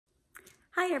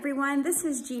Hi everyone, this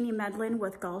is Jeannie Medlin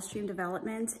with Gulfstream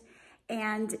Development.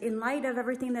 And in light of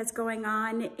everything that's going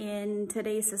on in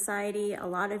today's society, a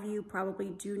lot of you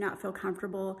probably do not feel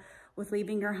comfortable with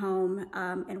leaving your home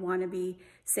and want to be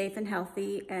safe and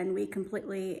healthy. And we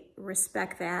completely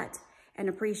respect that and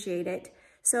appreciate it.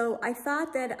 So I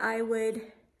thought that I would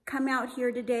come out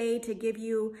here today to give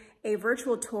you a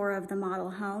virtual tour of the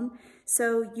model home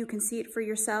so you can see it for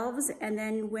yourselves. And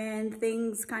then when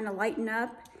things kind of lighten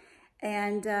up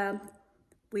and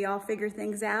we all figure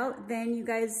things out, then you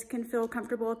guys can feel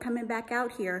comfortable coming back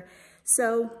out here.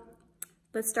 So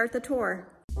let's start the tour.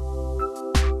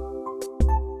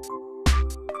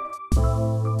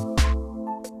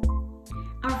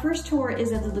 Our first tour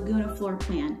is of the Laguna floor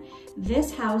plan.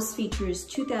 This house features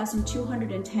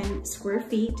 2,210 square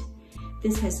feet.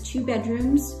 This has 2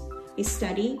 bedrooms, a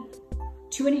study,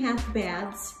 2.5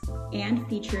 baths, and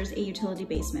features a utility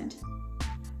basement.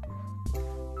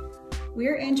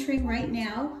 We're entering right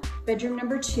now bedroom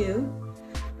number 2,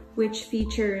 which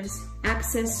features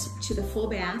access to the full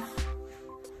bath.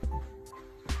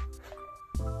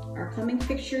 Our plumbing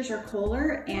fixtures are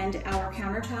Kohler and our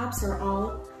countertops are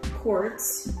all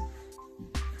quartz.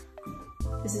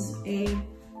 This is a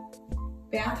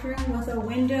bathroom with a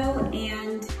window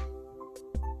and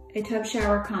a tub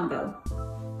shower combo.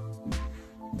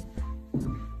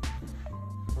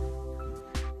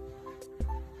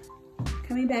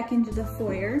 Coming back into the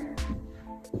foyer,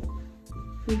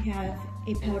 we have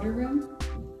a powder room,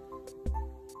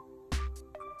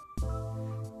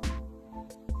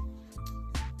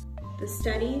 the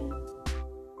study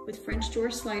with French door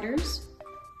sliders,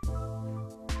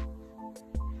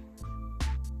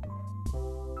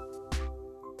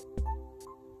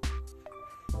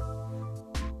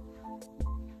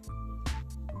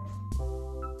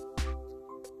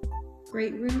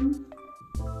 great room,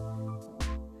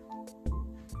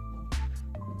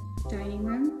 dining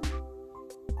room,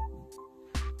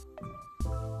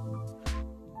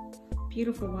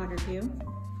 beautiful water view,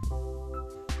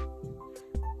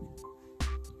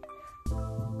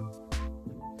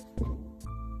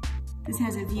 this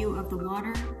has a view of the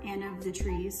water and of the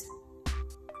trees.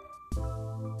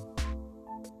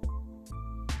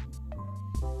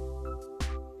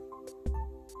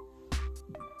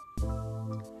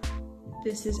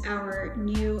 This is our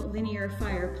new linear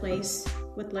fireplace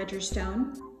with ledger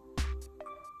stone.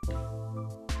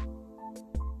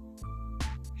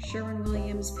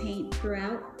 Sherwin-Williams paint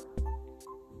throughout,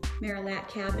 Marilat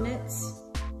cabinets,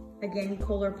 again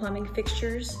Kohler plumbing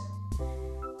fixtures.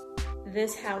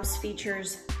 This house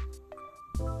features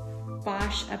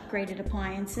Bosch upgraded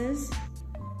appliances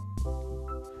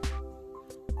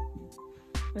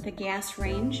with a gas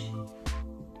range,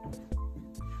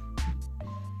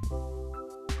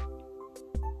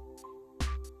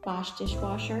 Bosch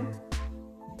dishwasher,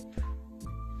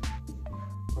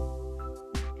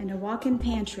 and a walk-in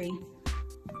pantry.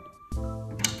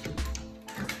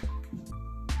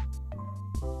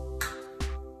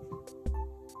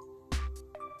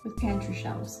 With pantry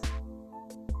shelves.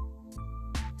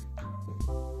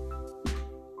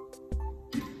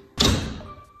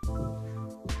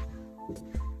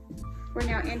 We're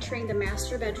now entering the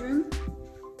master bedroom.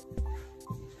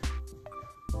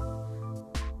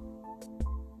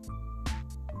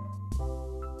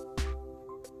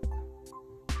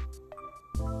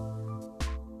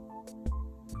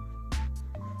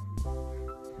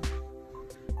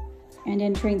 And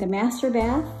entering the master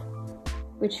bath,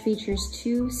 which features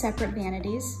 2 separate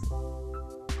vanities.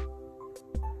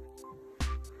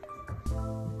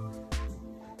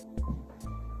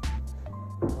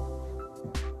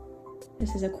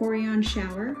 This is a Corian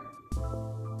shower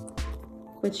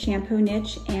with shampoo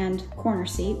niche and corner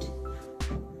seat.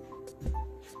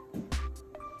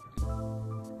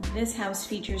 This house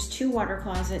features 2 water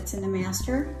closets in the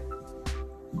master.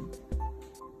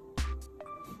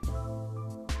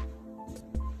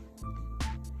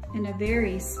 And a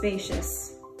very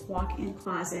spacious walk-in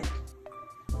closet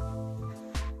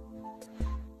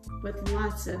with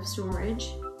lots of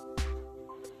storage.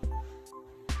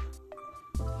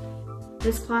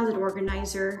 This closet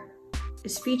organizer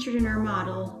is featured in our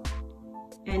model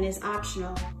and is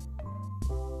optional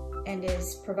and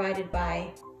is provided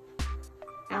by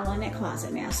Allen at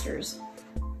Closet Masters.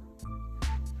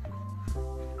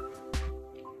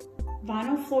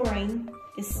 Vinyl flooring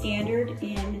is standard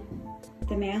in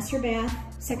the master bath,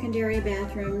 secondary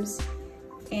bathrooms,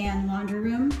 and laundry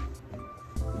room.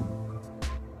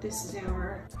 This is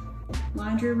our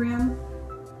laundry room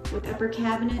with upper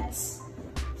cabinets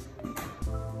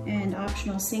and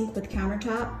optional sink with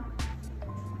countertop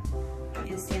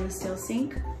and stainless steel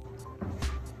sink.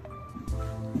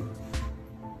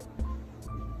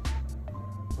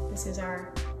 This is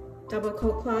our double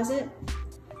coat closet.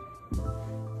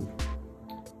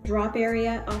 Drop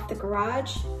area off the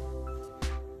garage.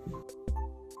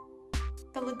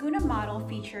 The Laguna model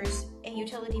features a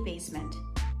utility basement.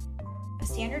 A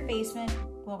standard basement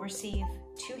will receive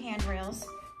 2 handrails,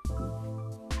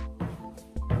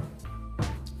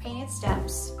 painted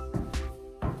steps,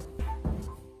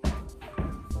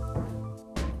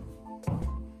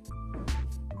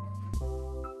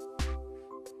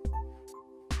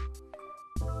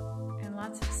 and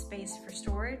lots of space for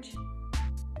storage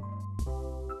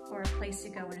or a place to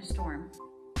go in a storm.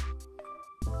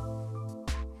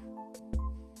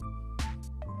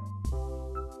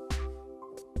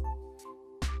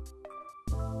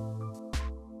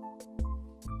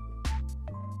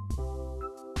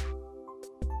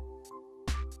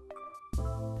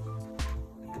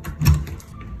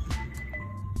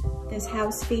 This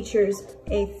house features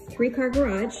a 3-car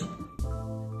garage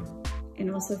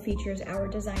and also features our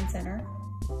design center.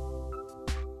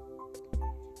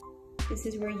 This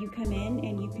is where you come in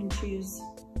and you can choose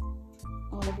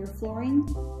all of your flooring,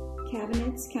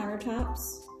 cabinets,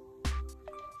 countertops,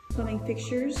 plumbing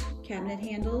fixtures, cabinet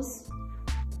handles.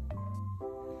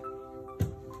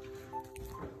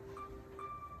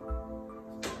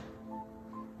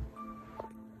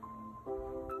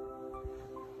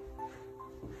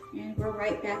 And we're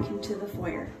right back into the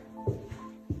foyer.